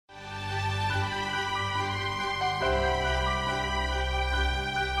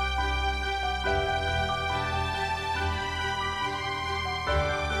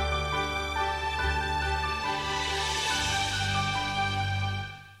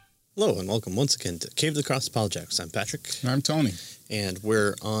Hello and welcome once again to Cave of the Cross Apologetics. I'm Patrick. I'm Tony. And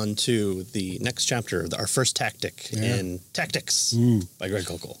we're on to the next chapter, our first tactic in Tactics by Greg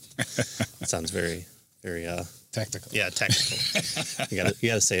Koukl. That sounds very, very tactical. Yeah, tactical. you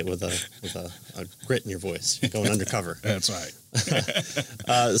gotta say it with a grit in your voice. You're going undercover. That's right.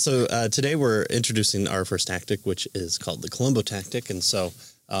 So today we're introducing our first tactic, which is called the Columbo tactic, and so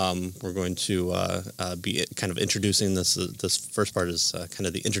we're going to be kind of introducing this. This first part is kind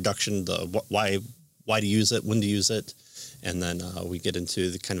of the introduction, the why to use it, when to use it, and then we get into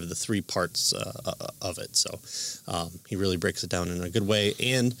the kind of the three parts of it. So he really breaks it down in a good way,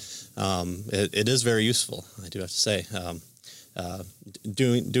 and it is very useful, I do have to say.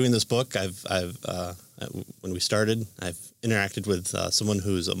 Doing this book, I've when we started, I've interacted with someone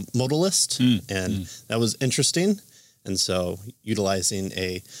who's a modalist, and that was interesting. And so utilizing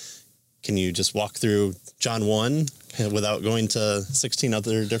can you just walk through John 1 without going to 16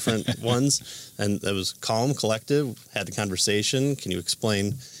 other different ones? And it was calm, collective, had the conversation. Can you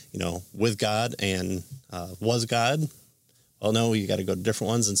explain, with God and was God? Well, no, you got to go to different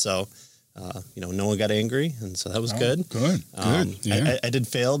ones. And so, no one got angry. And so that was good. Good. Yeah. I did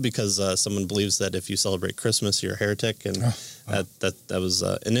fail because someone believes that if you celebrate Christmas, you're a heretic. And that was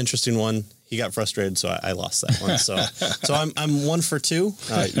an interesting one. He got frustrated, so I lost that one. So I'm 1 for 2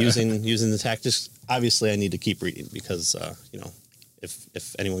 using the tactics. Obviously, I need to keep reading because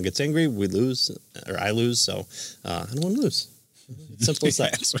if anyone gets angry, we lose or I lose. So I don't want to lose. Simple as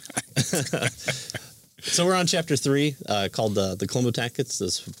that. So we're on chapter 3 called the Columbo tactics.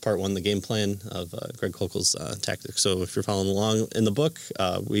 This is part 1, the game plan of Greg Koukl's tactics. So if you're following along in the book,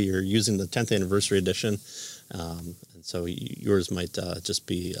 we are using the 10th anniversary edition. And so yours might just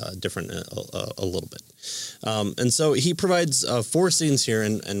be different a little bit. And so he provides 4 scenes here,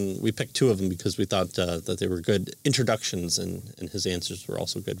 and we picked 2 of them because we thought that they were good introductions, and his answers were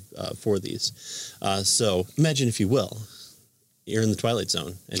also good for these. So imagine, if you will, you're in the Twilight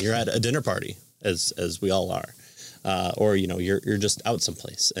Zone, and you're at a dinner party, as we all are. Or, you're just out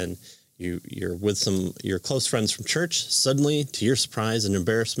someplace, and you're with your close friends from church. Suddenly, to your surprise and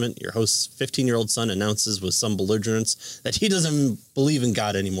embarrassment, your host's 15-year-old son announces with some belligerence that he doesn't believe in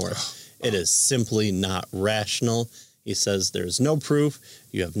God anymore. It is simply not rational. He says there's no proof.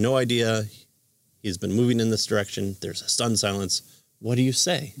 You have no idea. He's been moving in this direction. There's a stunned silence. What do you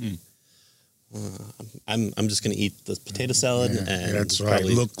say? I'm just going to eat the potato salad. And that's right.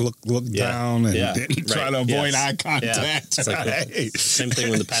 Look down and try to avoid eye contact. It's like same thing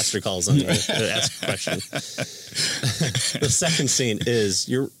when the pastor calls on you to ask a question. The second scene is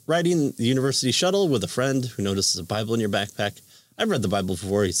you're riding the university shuttle with a friend who notices a Bible in your backpack. I've read the Bible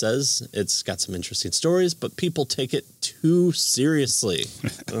before, he says. It's got some interesting stories, but people take it too seriously.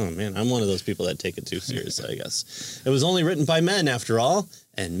 Oh, man, I'm one of those people that take it too seriously, I guess. It was only written by men, after all,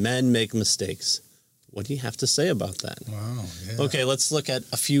 and men make mistakes. What do you have to say about that? Wow. Yeah. Okay, let's look at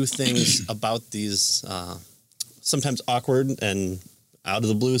a few things about these sometimes awkward and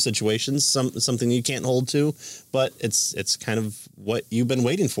out-of-the-blue situations, something you can't hold to, but it's kind of what you've been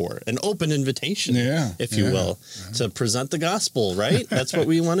waiting for, an open invitation, if you will, to present the gospel, right? That's what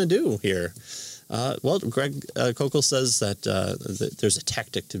we want to do here. Greg Koukl says that there's a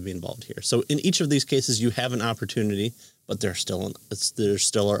tactic to be involved here. So in each of these cases, you have an opportunity, but there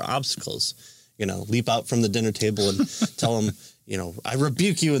still are obstacles. Leap out from the dinner table and tell them, I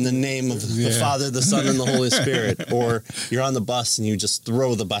rebuke you in the name of the Father, the Son, and the Holy Spirit. Or you're on the bus and you just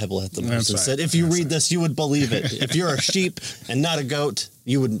throw the Bible at the bus and said, if you read this, you would believe it. If you're a sheep and not a goat,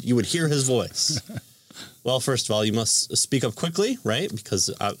 you would hear his voice. Well, first of all, you must speak up quickly, right? Because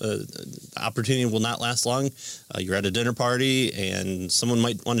the opportunity will not last long. You're at a dinner party and someone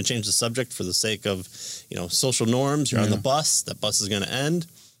might want to change the subject for the sake of, social norms. You're on the bus. That bus is going to end.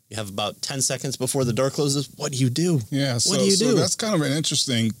 You have about 10 seconds before the door closes. What do you do? Yeah, so that's kind of an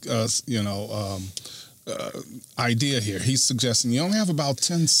interesting, idea here. He's suggesting you only have about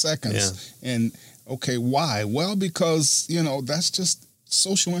 10 seconds. Yeah. And, okay, why? Well, because, that's just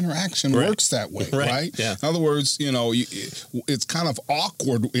social interaction works that way, right? Yeah. In other words, it's kind of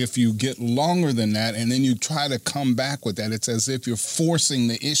awkward if you get longer than that and then you try to come back with that. It's as if you're forcing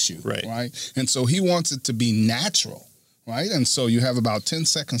the issue, right? And so he wants it to be natural. Right, and so you have about 10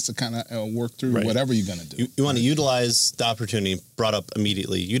 seconds to kind of work through whatever you're going to do. You want to utilize the opportunity brought up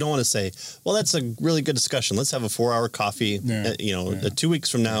immediately. You don't want to say, well, that's a really good discussion. Let's have a 4-hour coffee, 2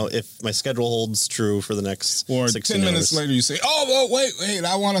 weeks from now, if my schedule holds true for the next 16 minutes later, you say, wait,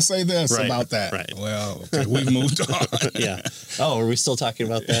 I want to say this about that. Right. Well, okay, we've moved on. Oh, are we still talking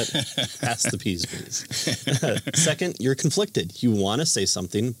about that? Pass the peas, please. Second, you're conflicted. You want to say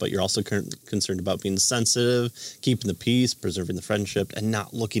something, but you're also concerned about being sensitive, keeping the peace. peace, preserving the friendship, and not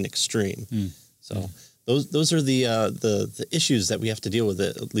looking extreme. So those are the issues that we have to deal with,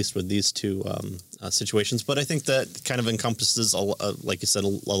 at least with these two situations. But I think that kind of encompasses, like you said,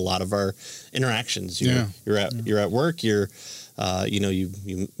 a lot of our interactions. You're at work. You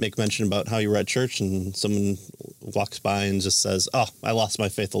make mention about how you were at church, and someone walks by and just says, "Oh, I lost my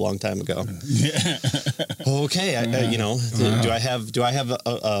faith a long time ago." Yeah. Okay. Do I have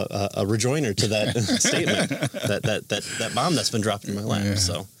a rejoinder to that statement? that bomb that's been dropped in my lap. Yeah.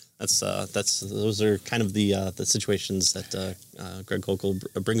 So. Those are kind of the situations that Greg Koukl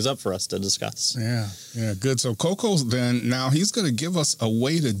brings up for us to discuss. Yeah, good. So Koukl's then now he's going to give us a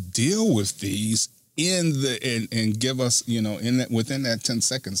way to deal with these and give us within that 10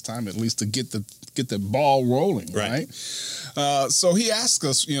 seconds time at least to get the ball rolling, right? So he asks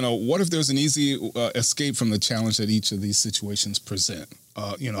us, what if there's an easy escape from the challenge that each of these situations present?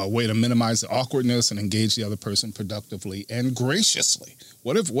 A way to minimize the awkwardness and engage the other person productively and graciously.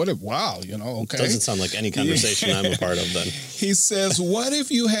 What if, wow, okay. Doesn't sound like any conversation I'm a part of then. He says, what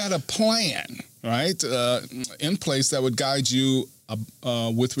if you had a plan, right, in place that would guide you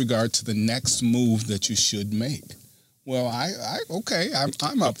with regard to the next move that you should make? Well,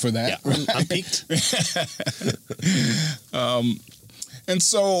 I'm up for that. Yeah, I'm peaked. And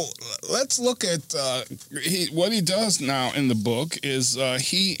so let's look at what he does now in the book is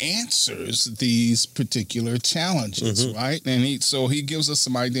he answers these particular challenges, right? And he gives us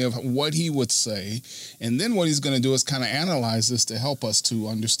some idea of what he would say. And then what he's going to do is kind of analyze this to help us to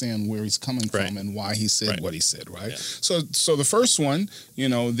understand where he's coming from and why he said what he said, right? Yeah. So the first one,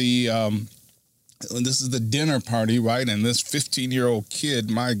 this is the dinner party, right? And this 15-year-old kid,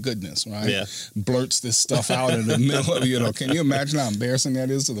 my goodness, right, blurts this stuff out in the middle of, can you imagine how embarrassing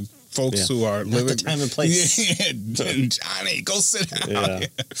that is to the folks who are living? Not the time and place. Johnny, go sit down. Yeah.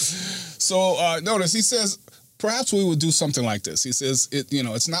 So notice he says, perhaps we would do something like this. He says,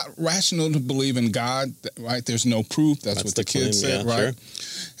 it's not rational to believe in God, right? There's no proof. That's what the kid said, right?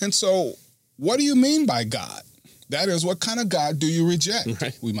 Sure. And so what do you mean by God? That is, what kind of God do you reject,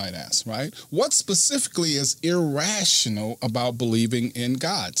 we might ask, right? What specifically is irrational about believing in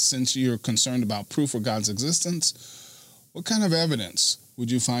God? Since you're concerned about proof of God's existence, what kind of evidence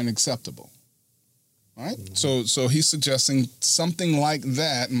would you find acceptable? Right? So he's suggesting something like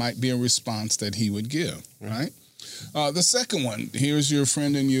that might be a response that he would give, right? The second one, here's your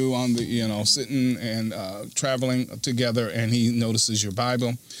friend and you on the, sitting and traveling together, and he notices your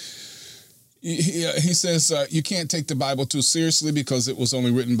Bible. He says, you can't take the Bible too seriously because it was only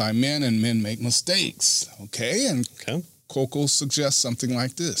written by men and men make mistakes. Okay. And Koukl suggests something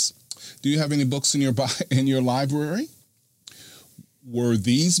like this. Do you have any books in your library? Were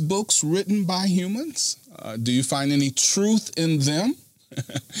these books written by humans? Do you find any truth in them?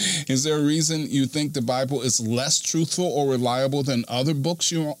 Is there a reason you think the Bible is less truthful or reliable than other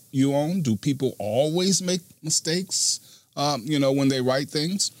books you own? Do people always make mistakes? When they write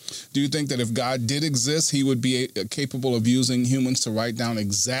things? Do you think that if God did exist, he would be capable of using humans to write down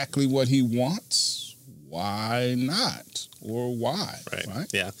exactly what he wants? Why not? Or why? Right?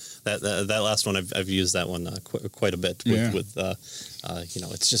 Yeah. That last one, I've used that one quite a bit with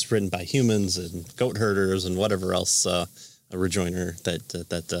it's just written by humans and goat herders and whatever else, a rejoinder that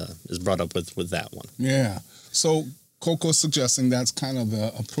is brought up with that one. Yeah. So Koukl is suggesting that's kind of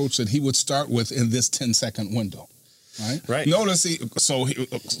the approach that he would start with in this 10-second window. Right. Notice he's.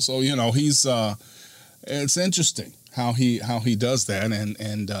 It's interesting how he does that,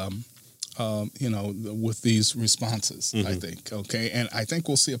 and with these responses, I think. Okay, and I think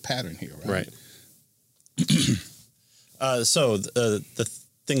we'll see a pattern here. Right. So the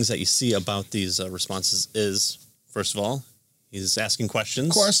things that you see about these responses is, first of all, he's asking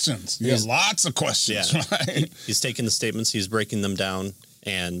questions. Yes, lots of questions. Yeah. Right. He's taking the statements, he's breaking them down,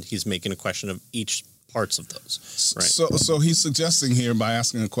 and he's making a question of each parts of those. Right. So he's suggesting here by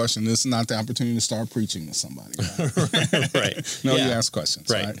asking a question, this is not the opportunity to start preaching to somebody. Right. No, you ask questions.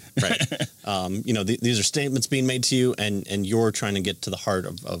 Right. These are statements being made to you, and you're trying to get to the heart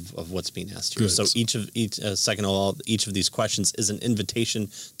of what's being asked to you. So each of these questions is an invitation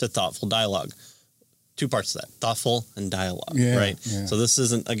to thoughtful dialogue. Two parts of that: thoughtful and dialogue. Right. Yeah. So this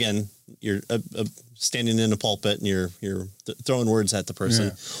isn't, again, you're standing in a pulpit and you're throwing words at the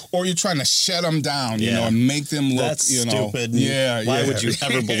person, or you're trying to shut them down, and make them look, That's stupid. Why would you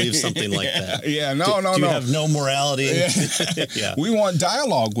ever believe something like that? Do you have no morality? We want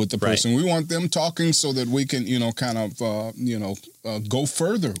dialogue with the person. We want them talking so that we can, go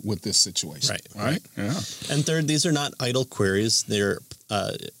further with this situation. Right. Yeah. And third, these are not idle queries. They're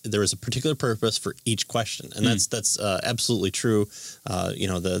there is a particular purpose for each question, and that's absolutely true.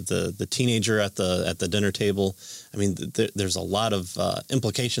 The teenager at the dinner table. I mean, there's a lot of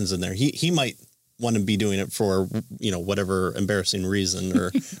implications in there. He might want to be doing it for whatever embarrassing reason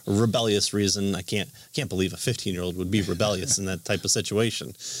or a rebellious reason. I can't believe a 15-year-old would be rebellious in that type of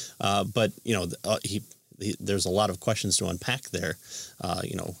situation. But there's a lot of questions to unpack there.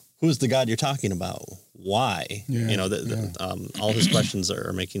 Who's the God you're talking about? Why? Yeah, all his questions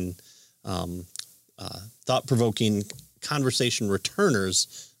are making thought-provoking conversation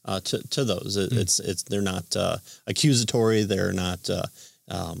returners to those. They're not accusatory. They're not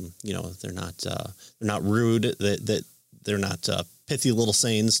they're not rude. They're not pithy little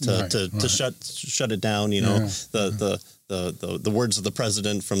sayings to shut it down. The words of the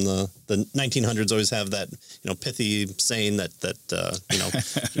president from the 1900s always have that pithy saying that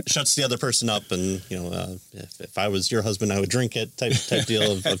shuts the other person up, and if I was your husband I would drink it type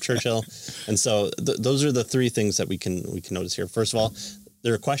deal of Churchill. And so those are the three things that we can notice here. First of all,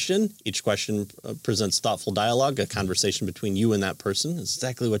 they're a question. Each question presents thoughtful dialogue, a conversation between you and that person. It's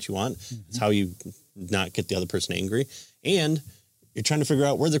exactly what you want. Mm-hmm. It's how you not get the other person angry, and you're trying to figure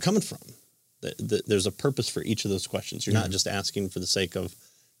out where they're coming from. There's a purpose for each of those questions. You're not just asking for the sake of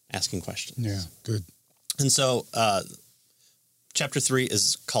asking questions. Yeah, good. And so chapter 3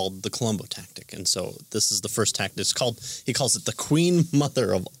 is called the Columbo tactic. And so this is the first tactic. He calls it the queen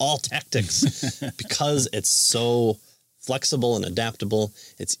mother of all tactics because it's so flexible and adaptable.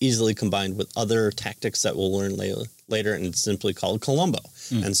 It's easily combined with other tactics that we'll learn later, and it's simply called Columbo.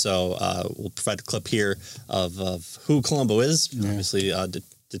 And so we'll provide a clip here of who Columbo is. Yeah. Obviously,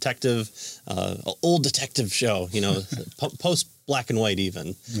 detective, old detective show, post black and white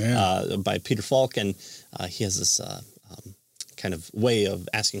even, by Peter Falk, and he has this kind of way of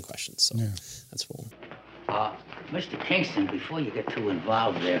asking questions. So that's cool. Mr. Kingston, before you get too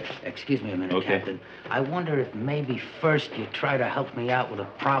involved there, excuse me a minute, okay, Captain. I wonder if maybe first you try to help me out with a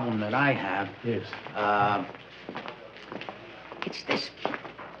problem that I have. Yes. It's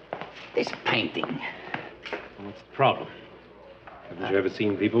this painting. What's the problem? Haven't you ever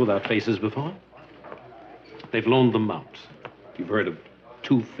seen people without faces before? They've loaned them out. You've heard of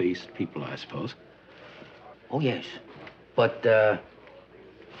two-faced people, I suppose. Oh, yes. But,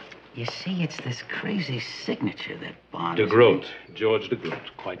 you see, it's this crazy signature that bothers De Groot. George De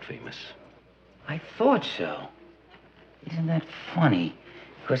Groot. Quite famous. I thought so. Isn't that funny?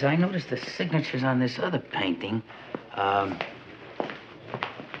 Because I noticed the signatures on this other painting.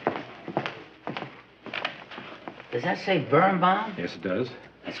 Does that say Birnbaum? Yes, it does.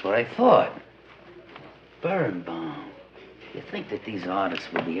 That's what I thought. Birnbaum. You think that these artists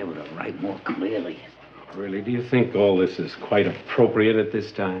will be able to write more clearly? Really? Do you think all this is quite appropriate at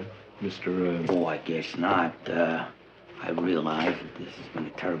this time, Mr. Oh, I guess not. I realize that this has been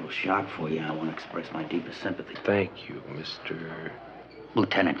a terrible shock for you. I want to express my deepest sympathy. Thank you, Mr.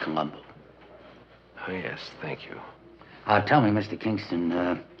 Lieutenant Columbo. Oh, yes, thank you. Tell me, Mr. Kingston,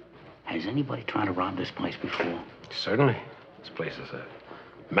 has anybody tried to rob this place before? Certainly. This place is a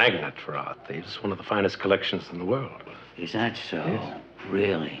magnet for art thieves. One of the finest collections in the world. Is that so? Yes.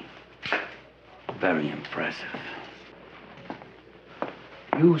 Really? Very impressive.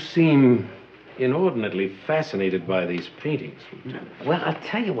 You seem inordinately fascinated by these paintings, Lieutenant. Well, I'll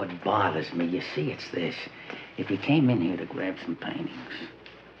tell you what bothers me. You see, it's this. If you came in here to grab some paintings,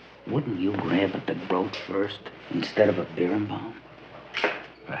 wouldn't you grab a De Groot first instead of a Birnbaum?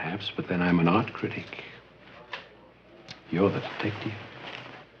 Perhaps, but then I'm an art critic. You're the detective.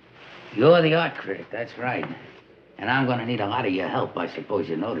 You're the art critic, that's right. And I'm going to need a lot of your help. I suppose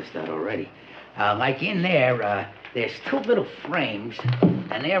you noticed that already. Like in there, there's two little frames,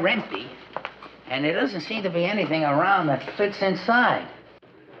 and they're empty. And there doesn't seem to be anything around that fits inside.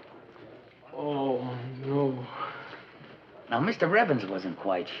 Oh, no. Now, Mr. Evans wasn't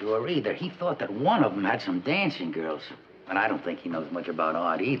quite sure either. He thought that one of them had some dancing girls. And I don't think he knows much about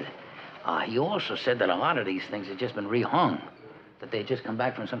art either. He also said that a lot of these things had just been rehung. That they just come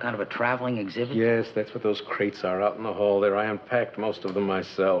back from some kind of a traveling exhibit. Yes, that's what those crates are out in the hall there. I unpacked most of them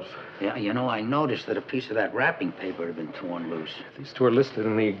myself. Yeah, I noticed that a piece of that wrapping paper had been torn loose. These two are listed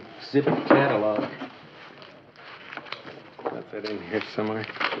in the exhibit catalog. Got that in here somewhere.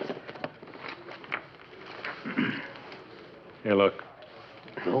 Here, look.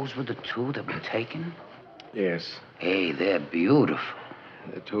 Those were the two that were taken? Yes. Hey, they're beautiful.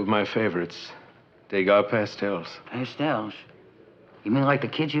 They're two of my favorites. Degas pastels. Pastels? You mean like the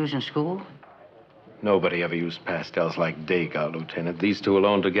kids use in school? Nobody ever used pastels like Degas, Lieutenant. These two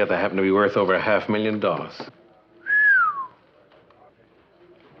alone together happen to be worth over $500,000.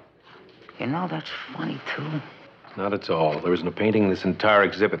 That's funny, too. Not at all. There isn't a painting in this entire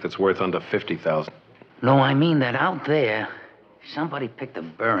exhibit that's worth under $50,000. No, I mean that out there, somebody picked a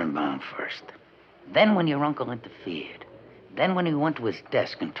Birnbaum first. Then when your uncle interfered. Then when he went to his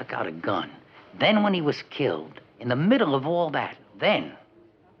desk and took out a gun. Then when he was killed. In the middle of all that, then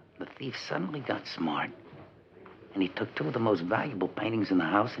the thief suddenly got smart. And he took two of the most valuable paintings in the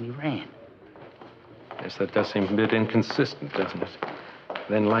house and he ran. Yes, that does seem a bit inconsistent, doesn't it?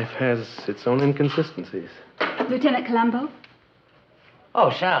 Then life has its own inconsistencies. Lieutenant Colombo?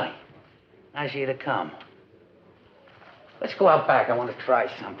 Oh, Sally. Nice of you to come. Let's go out back. I want to try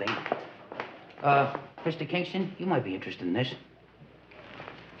something. Mr. Kingston, you might be interested in this.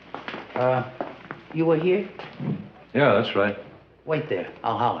 You were here? Yeah, that's right. Wait there.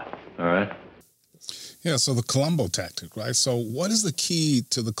 I'll holler. All right. Yeah, so the Columbo tactic, right? So what is the key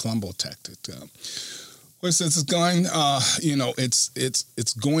to the Columbo tactic? Well, it says it's going,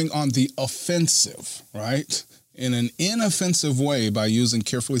 it's going on the offensive, right? In an inoffensive way by using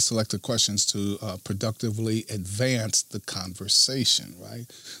carefully selected questions to productively advance the conversation, right?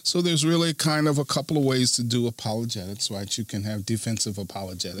 So there's really kind of a couple of ways to do apologetics, right? You can have defensive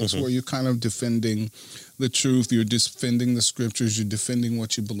apologetics where you're kind of defending the truth, you're defending the scriptures, you're defending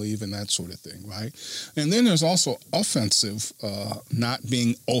what you believe and that sort of thing, right? And then there's also offensive, not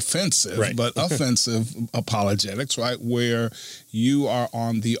being offensive, right, but offensive apologetics, right? Where you are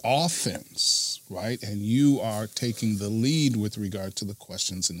on the offense, right? And you are taking the lead with regard to the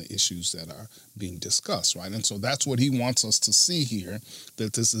questions and the issues that are being discussed, right? And so that's what he wants us to see here,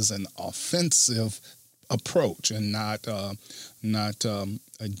 that this is an offensive approach and not a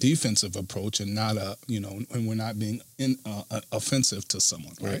defensive approach, and not and we're not being offensive to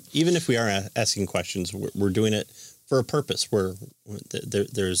someone, right? Even if we are asking questions, we're doing it for a purpose.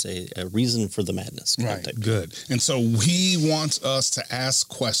 There's a reason for the madness. Right. Good. And so he wants us to ask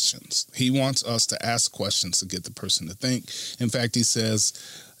questions. He wants us to ask questions to get the person to think. In fact, he says,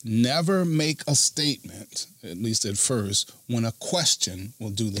 never make a statement, at least at first, when a question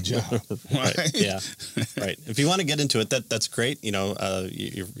will do the job. Right? Yeah. Right. If you want to get into it, that's great.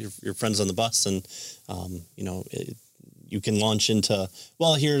 Your friends on the bus, and you can launch into,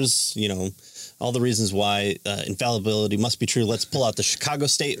 well, here's all the reasons why infallibility must be true. Let's pull out the Chicago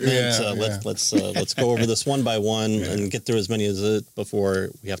statement. Let's go over this one by one and get through as many as it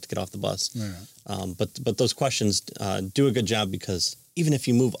before we have to get off the bus. Yeah. But those questions do a good job, because even if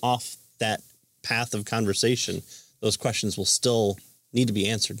you move off that path of conversation, those questions will still need to be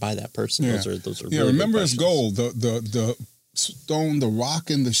answered by that person. Yeah. Those are really remember his goal, the stone, the rock,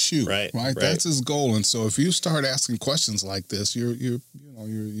 and the shoe. Right. That's his goal. And so if you start asking questions like this, you're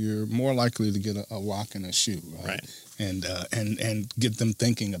more likely to get a rock and a shoe. Right. And get them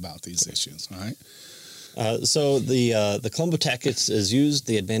thinking about these issues. Right. So the Columbo tactic is used.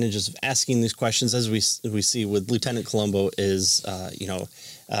 The advantages of asking these questions, as we see with Lieutenant Columbo, is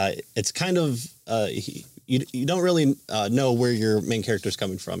it's kind of you don't really know where your main character is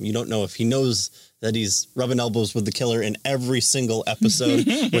coming from. You don't know if he knows that he's rubbing elbows with the killer in every single episode,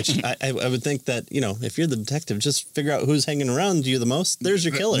 which I would think that, if you're the detective, just figure out who's hanging around you the most. There's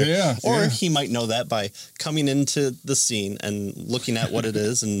your killer. Or he might know that by coming into the scene and looking at what it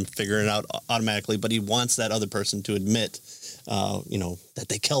is and figuring it out automatically. But he wants that other person to admit, that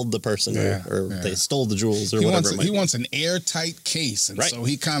they killed the person or they stole the jewels or whatever it might be. He wants an airtight case. And so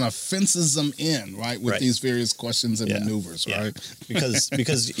he kind of fences them in, right, with these various questions and maneuvers, right?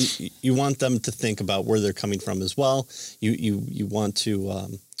 Because you want them to think about where they're coming from as well. You want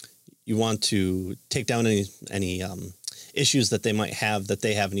to take down any issues that they might have that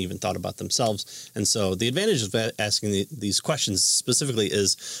they haven't even thought about themselves. And so the advantage of asking these questions specifically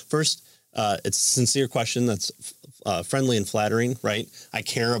is, first, it's a sincere question that's friendly and flattering, right? I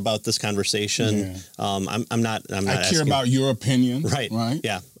care about this conversation. I'm not. I care about your opinion, right?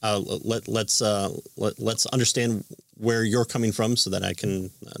 Yeah. Let's understand where you're coming from, so that I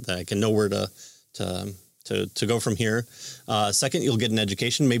can know where to go from here. Second, you'll get an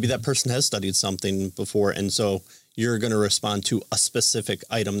education. Maybe that person has studied something before, and so you're going to respond to a specific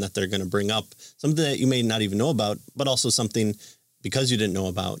item that they're going to bring up, something that you may not even know about, but also something because you didn't know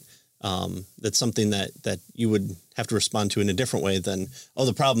about. That's something that you would have to respond to in a different way than,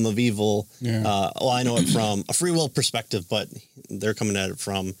 the problem of evil. I know it from a free will perspective, but they're coming at it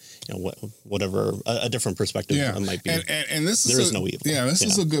from, whatever, a different perspective might be. And this there is no evil. Yeah, this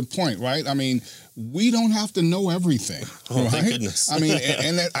is a good point, right? I mean, we don't have to know everything. Oh, right? Thank goodness. I mean,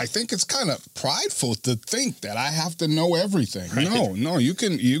 and I think it's kind of prideful to think that I have to know everything. Right. No, you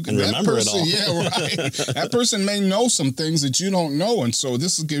can and remember it all. Yeah, right. That person may know some things that you don't know, and so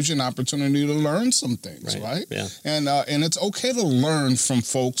this gives you an opportunity to learn some things, right? Yeah. And it's okay to learn from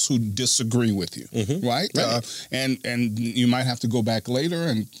folks who disagree with you, right? And you might have to go back later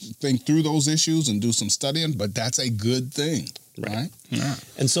and think through those issues and do some studying, but that's a good thing, right? Yeah.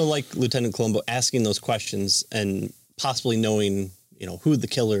 And so, like Lieutenant Columbo, asking those questions and possibly knowing, who the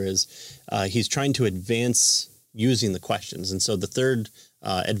killer is, he's trying to advance using the questions. And so the third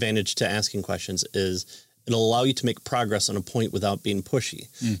advantage to asking questions is it'll allow you to make progress on a point without being pushy.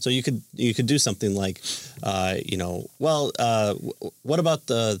 So you could do something like, what about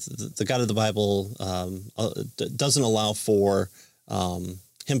the God of the Bible doesn't allow for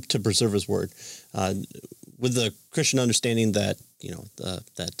him to preserve his word, with the Christian understanding that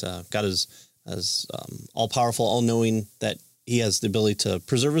God is all powerful, all knowing, that he has the ability to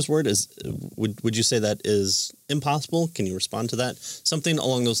preserve his word. Would you say that is impossible? Can you respond to that? Something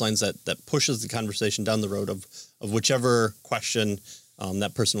along those lines that pushes the conversation down the road of whichever question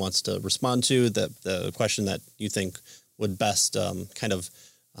that person wants to respond to, the question that you think would best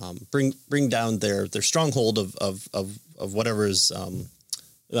bring down their stronghold of whatever is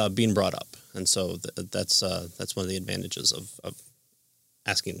being brought up. And so that's one of the advantages of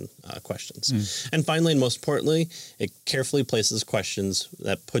asking questions. And finally, and most importantly, it carefully places questions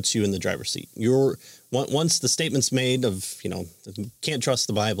that puts you in the driver's seat. Once the statement's made of, can't trust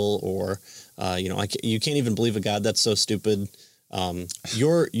the Bible, or, you can't even believe a God, that's so stupid.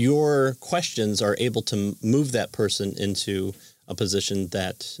 Your questions are able to move that person into a position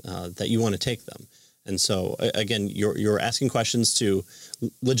that you want to take them. And so again, you're asking questions to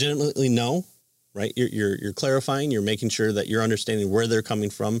legitimately know. Right, you're clarifying. You're making sure that you're understanding where they're coming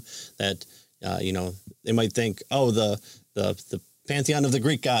from. That they might think, oh, the pantheon of the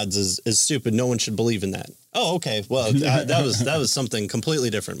Greek gods is stupid. No one should believe in that. Oh, okay. Well, that was something completely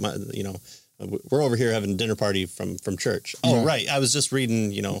different. We're over here having a dinner party from church. Oh, right. I was just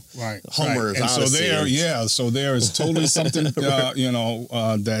reading, Homer's and Odyssey. So there is totally something,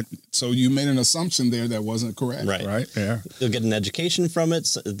 that. So you made an assumption there that wasn't correct. Right. Yeah. You'll get an education from it.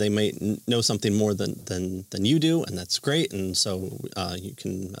 So they may know something more than you do, and that's great. And so you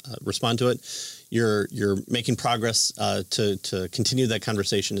can respond to it. You're making progress to continue that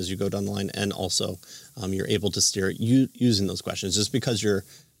conversation as you go down the line, and also you're able to steer it using those questions. Just because you're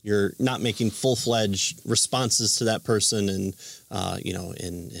not making full-fledged responses to that person and,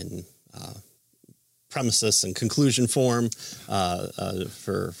 in premises and conclusion form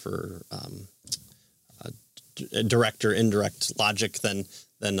for direct or indirect logic, then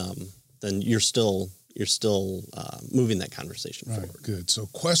you're still moving that conversation forward. Good. So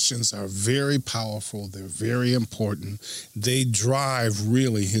questions are very powerful. They're very important. They drive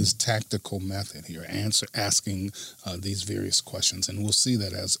really his tactical method here, asking these various questions, and we'll see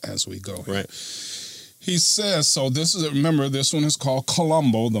that as we go here. Right. He says, so remember, this one is called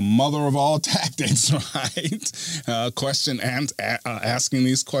Columbo, the mother of all tactics, right? Asking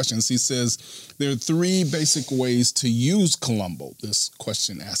these questions. He says there are three basic ways to use Columbo, this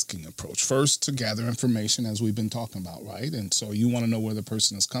question-asking approach. First, to gather information, as we've been talking about, right? And so you want to know where the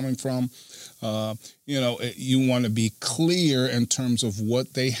person is coming from. You want to be clear in terms of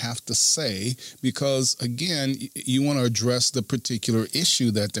what they have to say, because, again, you want to address the particular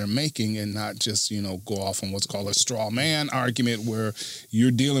issue that they're making and not just, go off on what's called a straw man argument where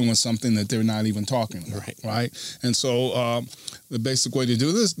you're dealing with something that they're not even talking about, right? And so the basic way to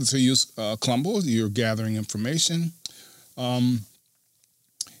do this is to use Columbo. You're gathering information.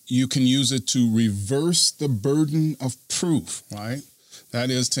 You can use it to reverse the burden of proof, right? That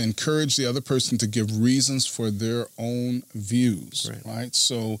is to encourage the other person to give reasons for their own views, right?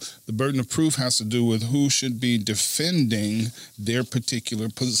 So the burden of proof has to do with who should be defending their particular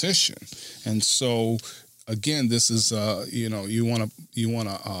position. And so, again, this is, you want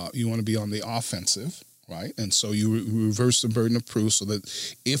to be on the offensive, right? And so you reverse the burden of proof so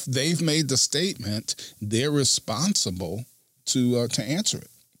that if they've made the statement, they're responsible to answer it,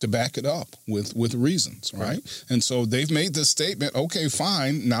 to back it up with reasons, right? And so they've made this statement, okay,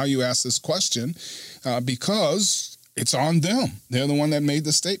 fine, now you ask this question because it's on them. They're the one that made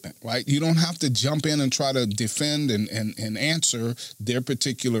the statement, right? You don't have to jump in and try to defend and answer their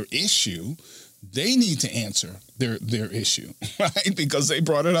particular issue. They need to answer their issue, right? Because they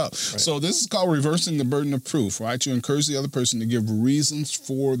brought it up. Right. So this is called reversing the burden of proof, right? You encourage the other person to give reasons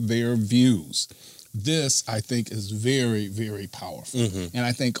for their views. This, I think, is very, very powerful. And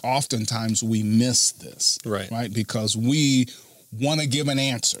I think oftentimes we miss this, right? Because we want to give an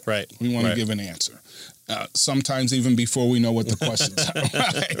answer. Right. We want to give an answer. Sometimes even before we know what the questions are,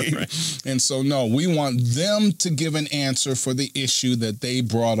 right? And so, no, we want them to give an answer for the issue that they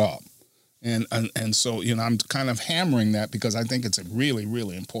brought up. And so, I'm kind of hammering that because I think it's really,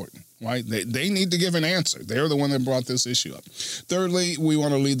 really important, right? They need to give an answer. They're the one that brought this issue up. Thirdly, we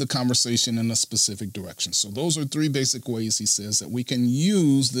want to lead the conversation in a specific direction. So those are three basic ways, he says, that we can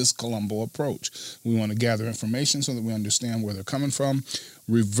use this Columbo approach. We want to gather information so that we understand where they're coming from,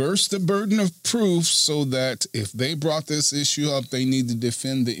 reverse the burden of proof so that if they brought this issue up, they need to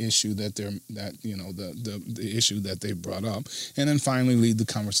defend the issue the issue that they brought up, and then finally lead the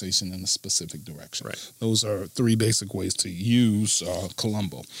conversation in a specific direction. Right. Those are three basic ways to use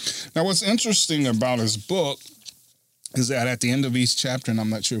Columbo. Now, what's interesting about his book is that at the end of each chapter, and I'm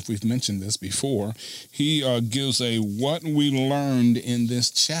not sure if we've mentioned this before, he gives a what we learned in this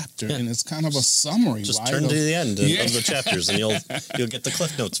chapter, and it's kind of a summary. Just turn to the end of the chapters, and you'll get the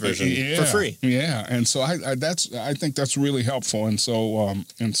Cliff Notes version for free. Yeah, and so I think that's really helpful, and so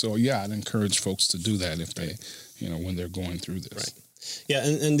I'd encourage folks to do that if they, when they're going through this. Right. Yeah,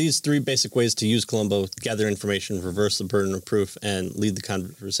 and these three basic ways to use Columbo: gather information, reverse the burden of proof, and lead the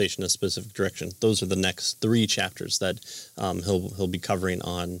conversation in a specific direction. Those are the next three chapters that he'll be covering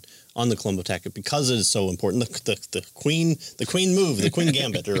on the Columbo tactic, because it is so important. The queen move, the queen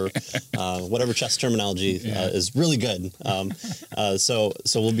gambit, or whatever chess terminology is really good. So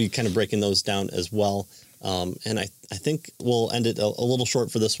we'll be kind of breaking those down as well. And I think we'll end it a little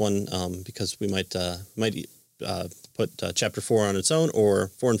short for this one, because we might put chapter 4 on its own, or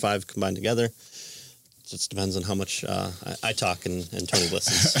 4 and 5 combined together. It just depends on how much I talk and Tony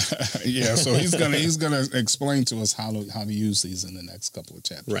listens. Yeah, so he's gonna explain to us how to use these in the next couple of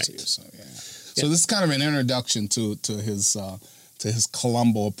chapters here. So so this is kind of an introduction to his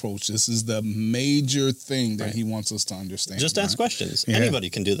Columbo approach. This is the major thing that he wants us to understand. Just ask questions. Yeah. Anybody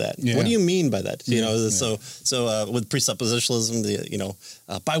can do that. Yeah. What do you mean by that? So with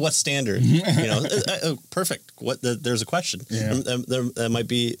presuppositionalism, by what standard? Perfect. There's a question. Yeah. There might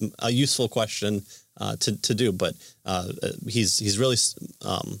be a useful question to do, but he's really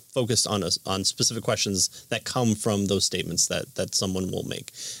focused on specific questions that come from those statements that someone will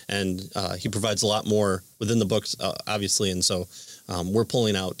make, and he provides a lot more within the books, obviously, and so we're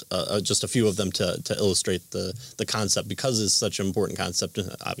pulling out just a few of them to illustrate the concept, because it's such an important concept,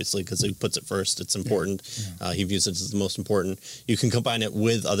 obviously, because he puts it first. It's important. Yeah. He views it as the most important. You can combine it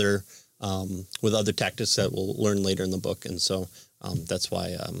with other tactics that we'll learn later in the book, and so that's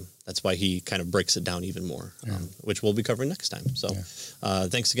why he kind of breaks it down even more, which we'll be covering next time. So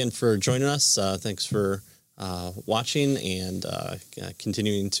thanks again for joining us. Thanks for watching, and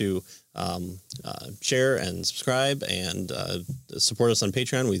continuing to share and subscribe and support us on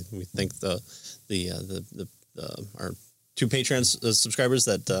Patreon. We thank our 2 Patreon subscribers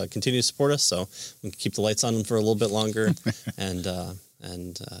that continue to support us, so we can keep the lights on for a little bit longer. and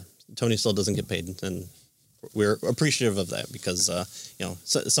Tony still doesn't get paid, and we're appreciative of that, because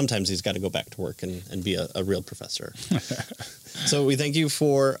sometimes he's got to go back to work and be a real professor. So we thank you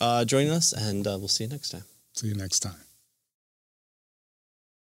for joining us, and we'll see you next time. See you next time.